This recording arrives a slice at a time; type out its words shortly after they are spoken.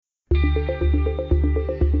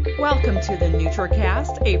Welcome to the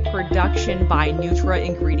NutraCast, a production by Nutra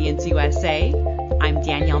Ingredients USA. I'm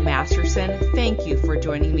Danielle Masterson. Thank you for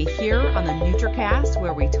joining me here on the NutraCast,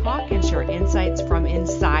 where we talk and share insights from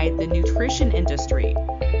inside the nutrition industry.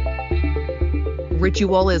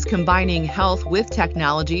 Ritual is combining health with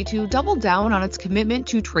technology to double down on its commitment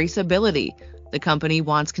to traceability. The company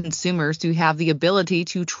wants consumers to have the ability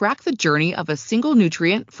to track the journey of a single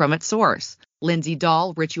nutrient from its source. Lindsay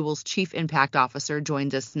Dahl, Ritual's Chief Impact Officer,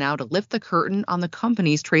 joins us now to lift the curtain on the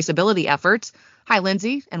company's traceability efforts. Hi,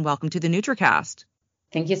 Lindsay, and welcome to the NutraCast.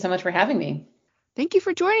 Thank you so much for having me. Thank you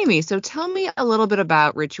for joining me. So tell me a little bit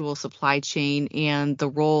about Ritual supply chain and the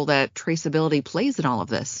role that traceability plays in all of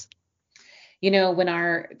this. You know, when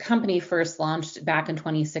our company first launched back in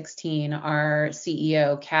 2016, our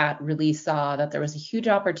CEO, Kat, really saw that there was a huge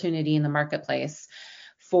opportunity in the marketplace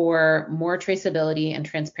for more traceability and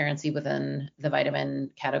transparency within the vitamin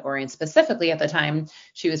category. And specifically at the time,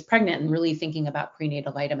 she was pregnant and really thinking about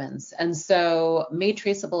prenatal vitamins. And so Made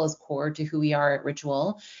Traceable is core to who we are at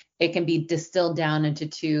Ritual. It can be distilled down into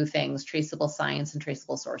two things: traceable science and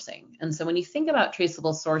traceable sourcing. And so when you think about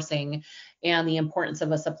traceable sourcing and the importance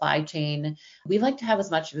of a supply chain, we like to have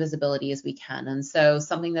as much visibility as we can. And so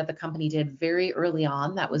something that the company did very early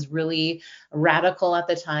on that was really radical at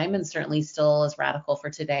the time, and certainly still is radical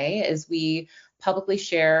for today, is we publicly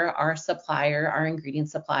share our ingredient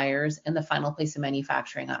suppliers, and the final place of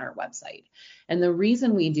manufacturing on our website. And the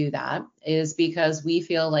reason we do that is because we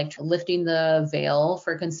feel like lifting the veil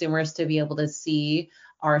for consumers to be able to see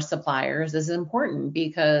our suppliers is important,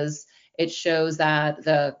 because it shows that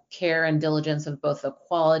the care and diligence of both the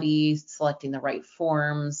quality, selecting the right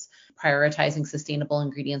forms, prioritizing sustainable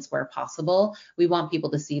ingredients where possible. We want people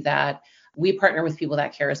to see that we partner with people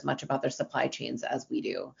that care as much about their supply chains as we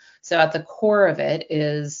do. So at the core of it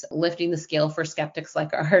is lifting the scale for skeptics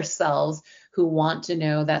like ourselves who want to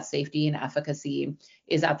know that safety and efficacy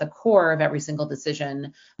is at the core of every single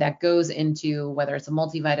decision that goes into whether it's a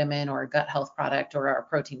multivitamin or a gut health product or a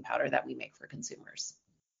protein powder that we make for consumers.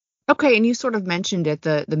 Okay, and you sort of mentioned it,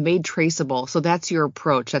 the Made Traceable. So that's your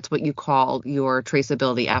approach. That's what you call your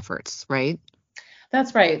traceability efforts, right?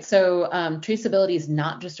 That's right. So traceability is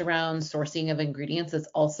not just around sourcing of ingredients, it's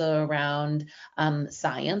also around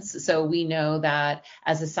science. So we know that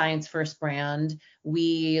as a science-first brand,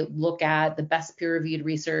 we look at the best peer-reviewed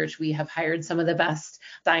research. We have hired some of the best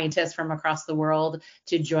scientists from across the world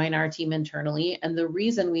to join our team internally. And the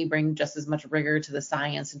reason we bring just as much rigor to the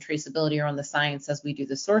science and traceability around the science as we do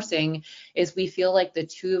the sourcing is we feel like the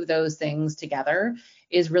two of those things together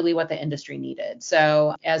is really what the industry needed.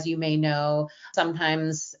 So as you may know,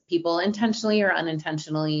 sometimes people intentionally or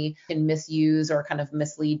unintentionally can misuse or kind of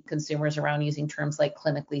mislead consumers around using terms like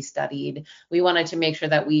clinically studied. We wanted to make sure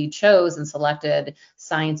that we chose and selected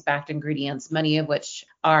science-backed ingredients, many of which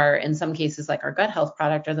are, in some cases, like our gut health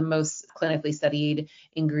product, are the most clinically studied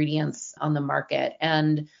ingredients on the market.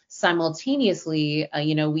 And simultaneously,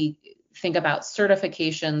 we think about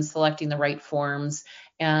certification, selecting the right forms,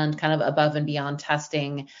 and kind of above and beyond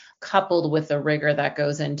testing, coupled with the rigor that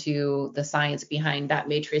goes into the science behind that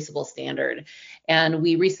Made Traceable standard. And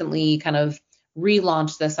we recently kind of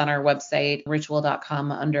relaunched this on our website,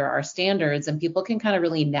 ritual.com, under our standards, and people can kind of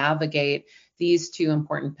really navigate these two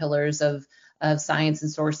important pillars of science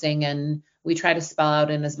and sourcing. And we try to spell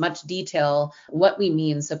out in as much detail what we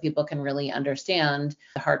mean so people can really understand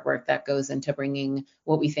the hard work that goes into bringing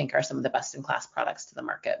what we think are some of the best in class products to the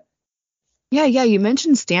market. Yeah. You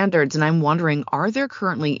mentioned standards, and I'm wondering, are there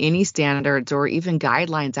currently any standards or even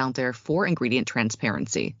guidelines out there for ingredient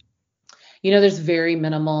transparency? There's very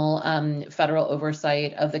minimal federal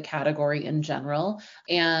oversight of the category in general.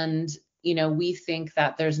 And we think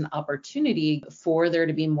that there's an opportunity for there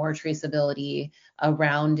to be more traceability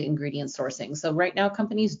around ingredient sourcing. So right now,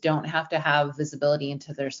 companies don't have to have visibility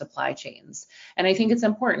into their supply chains. And I think it's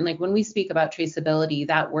important, like when we speak about traceability,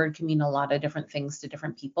 that word can mean a lot of different things to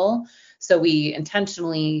different people. So we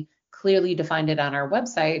intentionally clearly defined it on our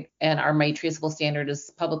website, and our Made Traceable standard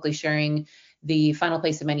is publicly sharing the final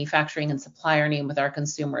place of manufacturing and supplier name with our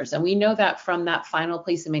consumers. And we know that from that final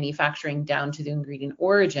place of manufacturing down to the ingredient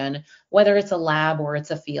origin, whether it's a lab or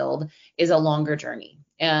it's a field, is a longer journey.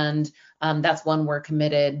 And that's one we're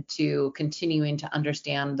committed to continuing to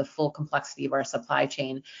understand the full complexity of our supply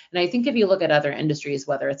chain. And I think if you look at other industries,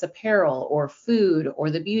 whether it's apparel or food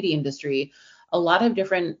or the beauty industry, a lot of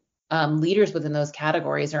different leaders within those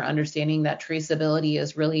categories are understanding that traceability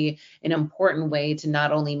is really an important way to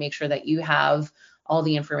not only make sure that you have all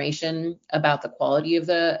the information about the quality of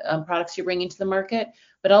the products you're bringing to the market,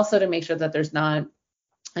 but also to make sure that there's not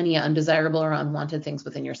any undesirable or unwanted things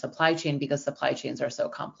within your supply chain, because supply chains are so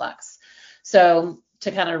complex. So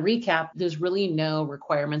To kind of recap, there's really no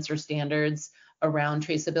requirements or standards around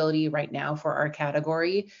traceability right now for our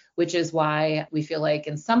category, which is why we feel like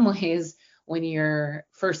in some ways, when you're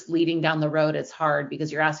first leading down the road, it's hard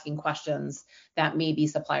because you're asking questions that maybe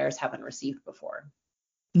suppliers haven't received before.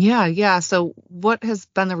 Yeah, yeah. So what has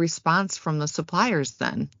been the response from the suppliers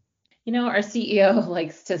then? Our CEO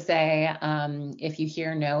likes to say, if you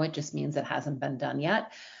hear no, it just means it hasn't been done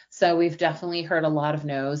yet. So we've definitely heard a lot of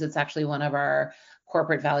no's. It's actually one of our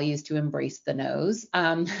corporate values to embrace the no's.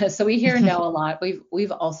 So we hear no a lot.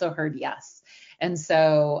 We've also heard yes. And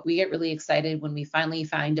so we get really excited when we finally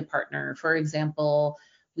find a partner. For example,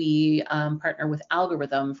 we partner with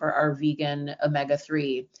Algorithm for our vegan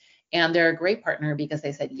omega-3. And they're a great partner because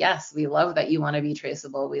they said, yes, we love that you want to be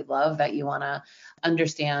traceable. We love that you want to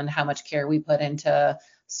understand how much care we put into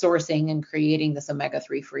sourcing and creating this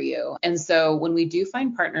omega-3 for you. And so when we do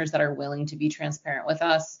find partners that are willing to be transparent with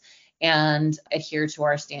us and adhere to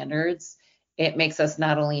our standards, it makes us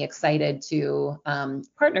not only excited to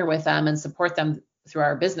partner with them and support them through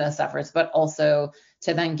our business efforts, but also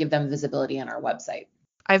to then give them visibility on our website.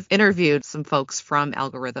 I've interviewed some folks from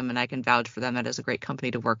Algorithm and I can vouch for them. That is a great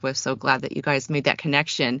company to work with. So glad that you guys made that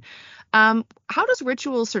connection. How does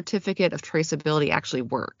Ritual's certificate of traceability actually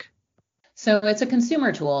work? So it's a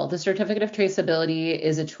consumer tool. The certificate of traceability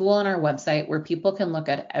is a tool on our website where people can look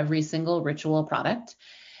at every single Ritual product.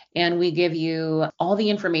 And we give you all the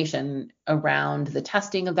information around the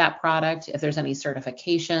testing of that product, if there's any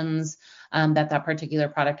certifications that particular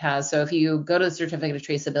product has. So if you go to the certificate of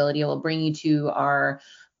traceability, it will bring you to our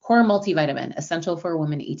core multivitamin, essential for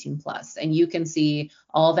women 18 plus. And you can see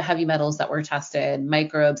all the heavy metals that were tested,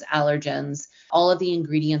 microbes, allergens, all of the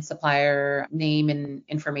ingredient supplier name and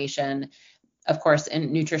information, of course,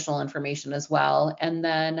 and nutritional information as well. And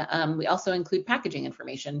then we also include packaging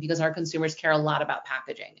information because our consumers care a lot about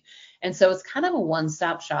packaging. And so it's kind of a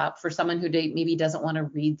one-stop shop for someone who maybe doesn't want to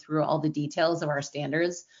read through all the details of our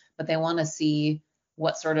standards, but they want to see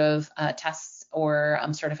what sort of tests or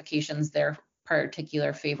certifications their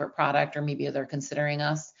particular favorite product, or maybe they're considering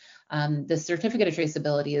us. The certificate of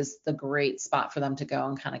traceability is the great spot for them to go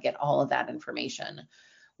and kind of get all of that information.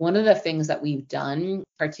 One of the things that we've done,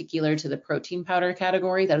 particular to the protein powder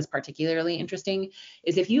category, that is particularly interesting,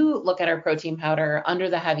 is if you look at our protein powder under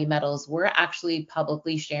the heavy metals, we're actually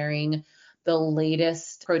publicly sharing the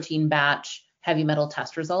latest protein batch heavy metal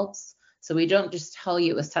test results. So we don't just tell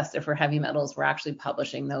you it was tested for heavy metals, we're actually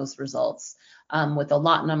publishing those results with the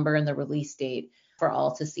lot number and the release date for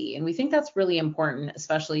all to see. And we think that's really important,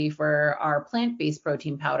 especially for our plant-based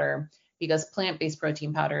protein powder, because plant-based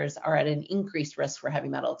protein powders are at an increased risk for heavy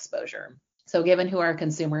metal exposure. So given who our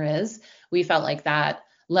consumer is, we felt like that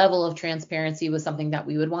level of transparency was something that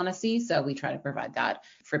we would want to see. So we try to provide that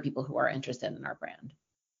for people who are interested in our brand.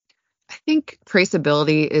 I think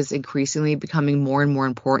traceability is increasingly becoming more and more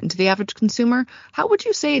important to the average consumer. How would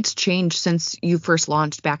you say it's changed since you first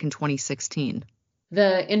launched back in 2016?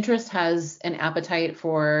 The interest has an appetite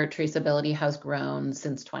for traceability has grown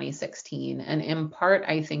since 2016. And in part,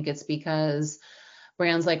 I think it's because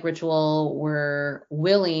brands like Ritual were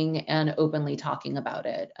willing and openly talking about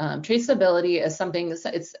it. Traceability is something,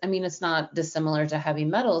 it's not dissimilar to heavy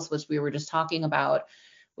metals, which we were just talking about,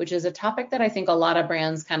 which is a topic that I think a lot of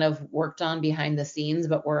brands kind of worked on behind the scenes,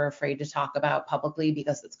 but were afraid to talk about publicly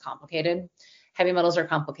because it's complicated. Heavy metals are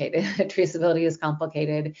complicated. Traceability is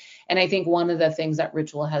complicated. And I think one of the things that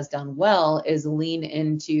Ritual has done well is lean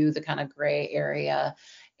into the kind of gray area.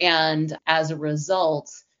 And as a result,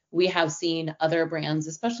 we have seen other brands,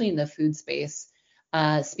 especially in the food space,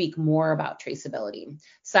 speak more about traceability.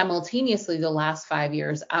 Simultaneously, the last 5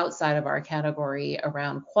 years outside of our category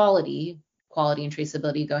around quality and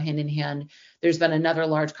traceability go hand in hand. There's been another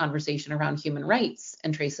large conversation around human rights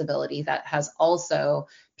and traceability that has also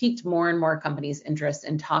piqued more and more companies' interest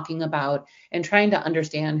in talking about and trying to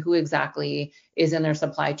understand who exactly is in their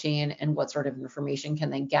supply chain and what sort of information can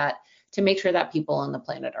they get to make sure that people on the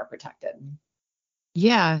planet are protected.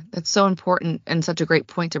 Yeah, that's so important and such a great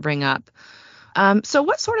point to bring up. So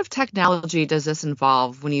what sort of technology does this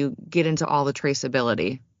involve when you get into all the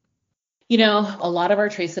traceability? A lot of our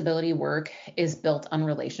traceability work is built on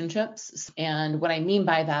relationships. And what I mean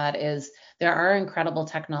by that is there are incredible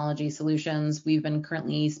technology solutions. We've been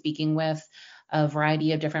currently speaking with a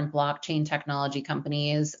variety of different blockchain technology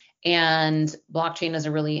companies. And blockchain is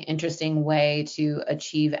a really interesting way to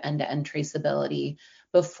achieve end-to-end traceability.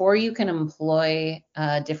 Before you can employ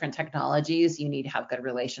different technologies, you need to have good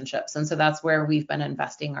relationships. And so that's where we've been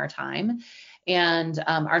investing our time. And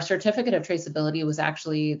our certificate of traceability was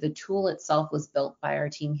actually, the tool itself was built by our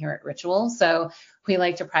team here at Ritual. So we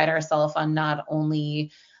like to pride ourselves on not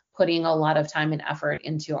only putting a lot of time and effort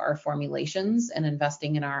into our formulations and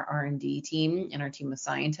investing in our R&D team and our team of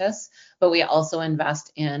scientists, but we also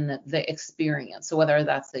invest in the experience. So whether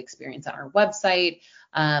that's the experience on our website,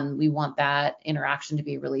 we want that interaction to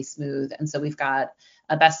be really smooth. And so we've got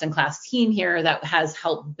a best-in-class team here that has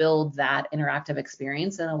helped build that interactive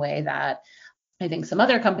experience in a way that I think some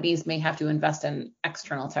other companies may have to invest in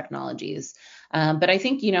external technologies. But I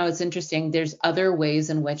think, it's interesting. There's other ways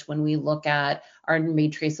in which when we look at our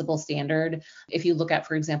Made Traceable standard, if you look at,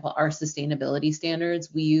 for example, our sustainability standards,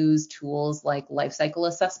 we use tools like life cycle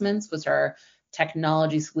assessments, which are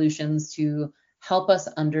technology solutions to help us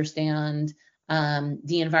understand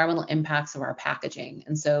the environmental impacts of our packaging.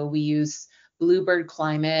 And so we use Bluebird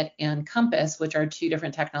Climate and Compass, which are two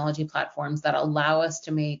different technology platforms that allow us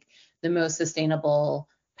to make the most sustainable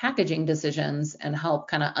packaging decisions and help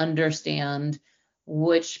kind of understand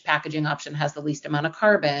which packaging option has the least amount of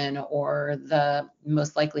carbon or the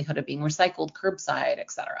most likelihood of being recycled curbside, et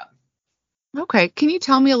cetera. Okay. Can you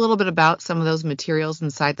tell me a little bit about some of those materials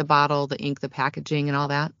inside the bottle, the ink, the packaging, and all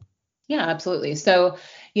that? Yeah, absolutely. So,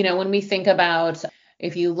 when we think about,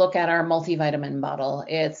 if you look at our multivitamin bottle,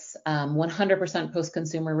 it's 100%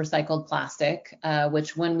 post-consumer recycled plastic,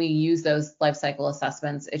 which when we use those life cycle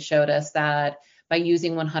assessments, it showed us that by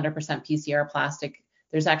using 100% PCR plastic,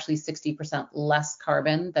 there's actually 60% less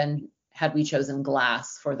carbon than had we chosen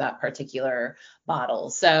glass for that particular bottle.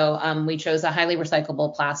 So we chose a highly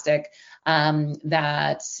recyclable plastic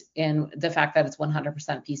that, in the fact that it's 100%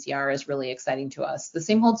 PCR, is really exciting to us. The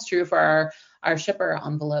same holds true for our shipper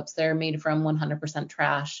envelopes. They're made from 100%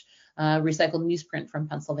 trash, recycled newsprint from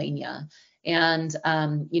Pennsylvania. And,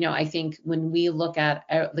 I think when we look at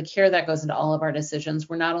the care that goes into all of our decisions,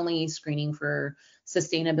 we're not only screening for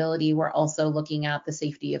sustainability, we're also looking at the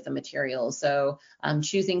safety of the materials. So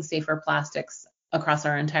choosing safer plastics across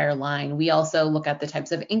our entire line. We also look at the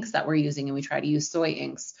types of inks that we're using, and we try to use soy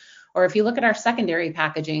inks. Or if you look at our secondary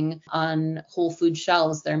packaging on Whole Food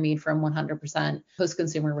shelves, they're made from 100%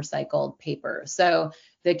 post-consumer recycled paper. So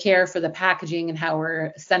the care for the packaging and how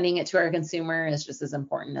we're sending it to our consumer is just as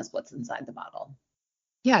important as what's inside the bottle.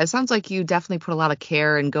 Yeah, it sounds like you definitely put a lot of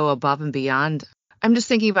care and go above and beyond. I'm just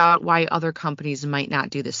thinking about why other companies might not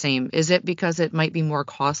do the same. Is it because it might be more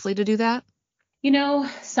costly to do that?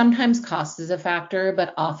 Sometimes cost is a factor,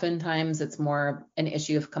 but oftentimes it's more an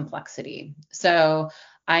issue of complexity. So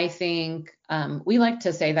I think we like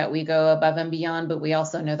to say that we go above and beyond, but we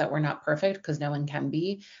also know that we're not perfect because no one can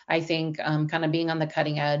be. I think kind of being on the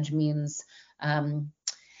cutting edge means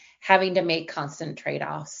having to make constant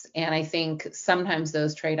trade-offs. And I think sometimes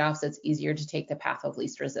those trade-offs, it's easier to take the path of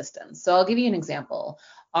least resistance. So I'll give you an example.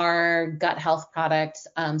 Our gut health product,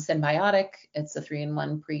 Synbiotic, it's a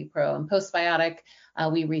 3-in-1 pre, pro, and postbiotic.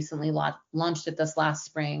 We recently launched it this last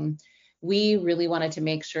spring. We really wanted to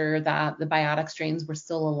make sure that the biotic strains were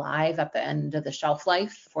still alive at the end of the shelf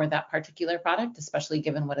life for that particular product, especially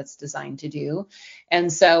given what it's designed to do.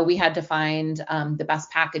 And so we had to find the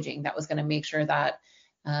best packaging that was going to make sure that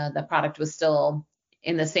the product was still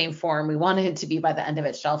in the same form we wanted it to be by the end of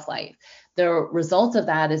its shelf life. The result of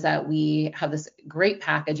that is that we have this great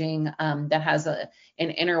packaging that has an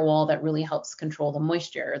inner wall that really helps control the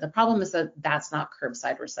moisture. The problem is that that's not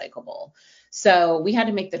curbside recyclable. So we had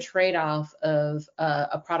to make the trade-off of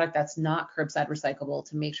a product that's not curbside recyclable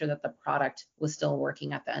to make sure that the product was still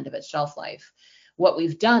working at the end of its shelf life. What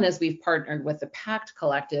we've done is we've partnered with the Pact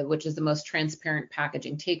Collective, which is the most transparent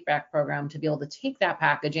packaging take-back program, to be able to take that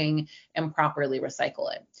packaging and properly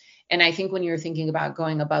recycle it. And I think when you're thinking about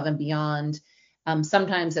going above and beyond,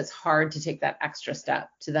 sometimes it's hard to take that extra step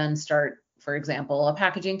to then start, for example, a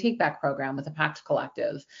packaging take-back program with the Pact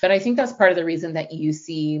Collective. But I think that's part of the reason that you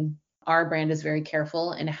see our brand is very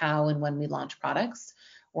careful in how and when we launch products.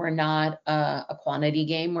 We're not a quantity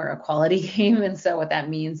game, we're a quality game. And so what that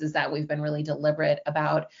means is that we've been really deliberate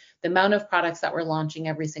about the amount of products that we're launching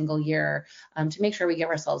every single year to make sure we give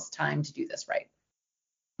ourselves time to do this right.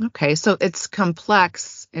 Okay, so it's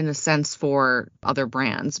complex in a sense for other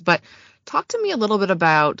brands, but talk to me a little bit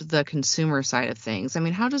about the consumer side of things. I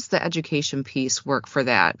mean, how does the education piece work for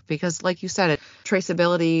that? Because like you said,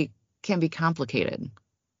 traceability can be complicated.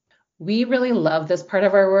 We really love this part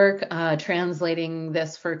of our work, translating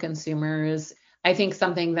this for consumers. I think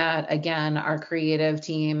something that, again, our creative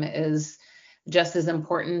team is just as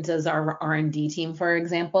important as our R&D team, for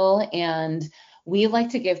example. And we like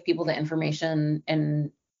to give people the information and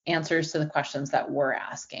answers to the questions that we're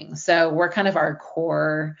asking. So we're kind of our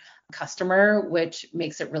core customer, which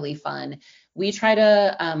makes it really fun. We try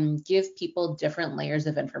to give people different layers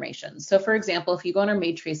of information. So for example, if you go on our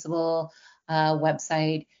Made Traceable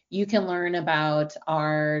website, you can learn about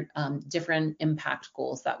our different impact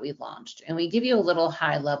goals that we launched. And we give you a little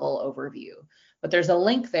high level overview, but there's a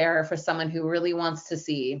link there for someone who really wants to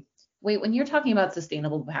see, wait, when you're talking about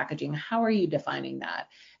sustainable packaging, how are you defining that?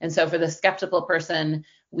 And so for the skeptical person,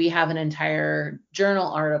 we have an entire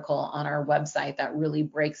journal article on our website that really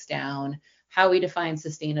breaks down how we define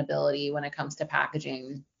sustainability when it comes to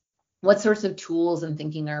packaging. What sorts of tools and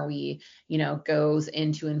thinking are we, goes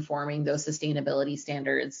into informing those sustainability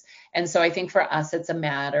standards. And so I think for us, it's a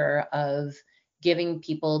matter of giving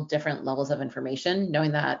people different levels of information,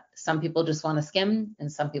 knowing that some people just want to skim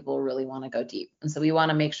and some people really want to go deep. And so we want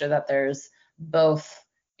to make sure that there's both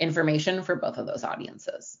information for both of those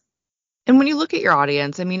audiences. And when you look at your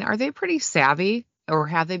audience, are they pretty savvy, or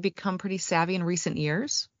have they become pretty savvy in recent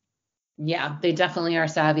years? Yeah, they definitely are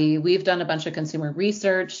savvy. We've done a bunch of consumer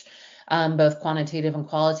research, both quantitative and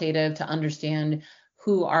qualitative, to understand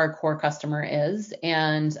who our core customer is,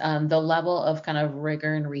 and the level of kind of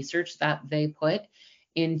rigor and research that they put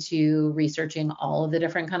into researching all of the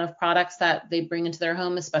different kind of products that they bring into their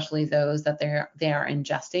home, especially those that they are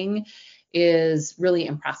ingesting, is really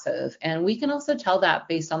impressive. And we can also tell that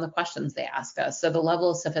based on the questions they ask us. So the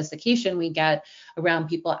level of sophistication we get around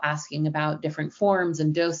people asking about different forms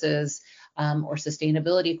and doses, or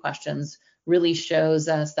sustainability questions, really shows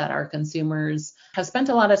us that our consumers have spent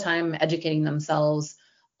a lot of time educating themselves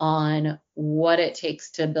on what it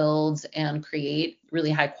takes to build and create really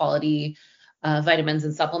high quality vitamins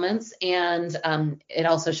and supplements. And it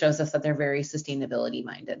also shows us that they're very sustainability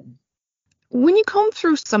minded. When you comb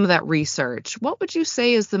through some of that research, what would you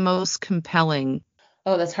say is the most compelling?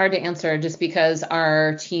 Oh, that's hard to answer just because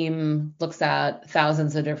our team looks at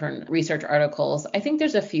thousands of different research articles. I think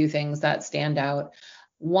there's a few things that stand out.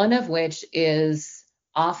 One of which is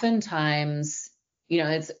oftentimes,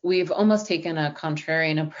 we've almost taken a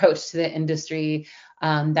contrarian approach to the industry,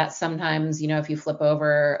 that sometimes, if you flip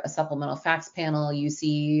over a supplemental facts panel, you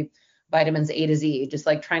see vitamins A to Z, just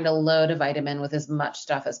like trying to load a vitamin with as much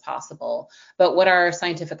stuff as possible. But what our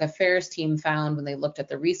scientific affairs team found when they looked at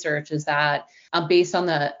the research is that based on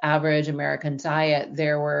the average American diet,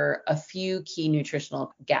 there were a few key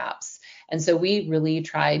nutritional gaps. And so we really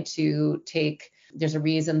tried to there's a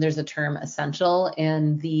reason there's a term essential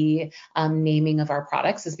in the naming of our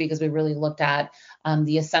products, is because we really looked at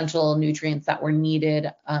the essential nutrients that were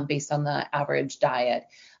needed based on the average diet.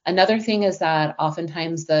 Another thing is that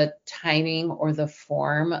oftentimes the timing or the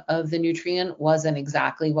form of the nutrient wasn't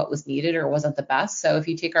exactly what was needed or wasn't the best. So if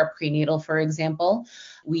you take our prenatal, for example,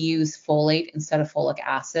 we use folate instead of folic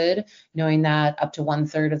acid, knowing that up to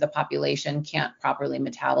 1/3 of the population can't properly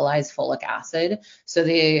metabolize folic acid. So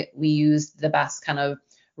we used the best kind of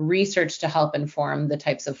research to help inform the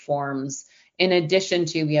types of forms. In addition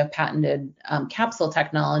to, we have patented capsule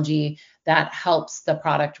technology that helps the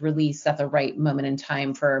product release at the right moment in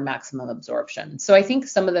time for maximum absorption. So I think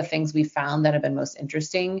some of the things we found that have been most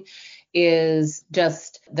interesting is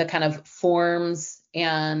just the kind of forms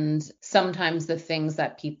and sometimes the things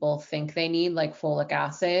that people think they need, like folic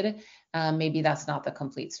acid. Maybe that's not the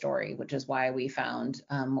complete story, which is why we found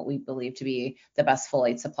what we believe to be the best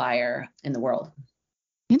folate supplier in the world.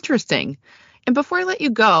 Interesting. And before I let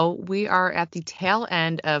you go, we are at the tail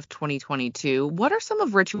end of 2022. What are some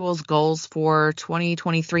of Ritual's goals for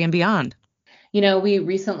 2023 and beyond? We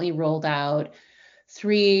recently rolled out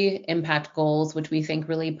 3 impact goals, which we think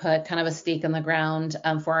really put kind of a stake in the ground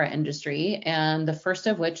for our industry. And the first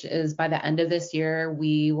of which is by the end of this year,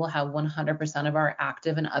 we will have 100% of our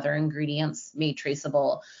active and other ingredients made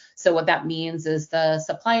traceable. So what that means is the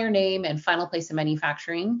supplier name and final place of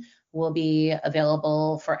manufacturing will be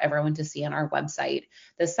available for everyone to see on our website.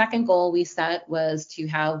 The second goal we set was to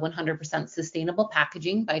have 100% sustainable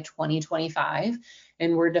packaging by 2025.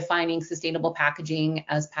 And we're defining sustainable packaging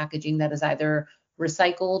as packaging that is either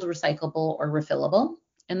recycled, recyclable, or refillable.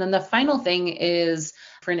 And then the final thing is,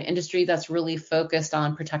 for an industry that's really focused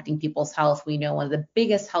on protecting people's health, we know one of the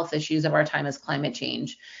biggest health issues of our time is climate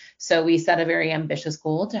change. So we set a very ambitious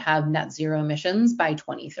goal to have net zero emissions by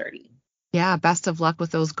 2030. Yeah, best of luck with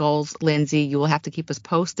those goals, Lindsay. You will have to keep us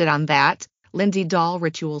posted on that. Lindsay Dahl,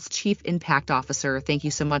 Ritual's Chief Impact Officer, thank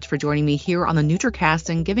you so much for joining me here on the NutriCast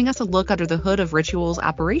and giving us a look under the hood of Ritual's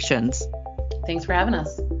operations. Thanks for having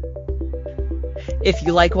us. If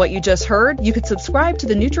you like what you just heard, you could subscribe to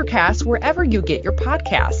the NutriCast wherever you get your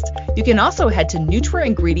podcast. You can also head to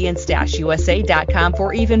nutraingredients-usa.com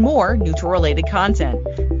for even more Nutri-related content.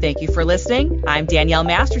 Thank you for listening. I'm Danielle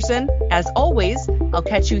Masterson. As always, I'll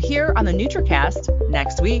catch you here on the NutriCast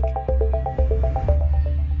next week.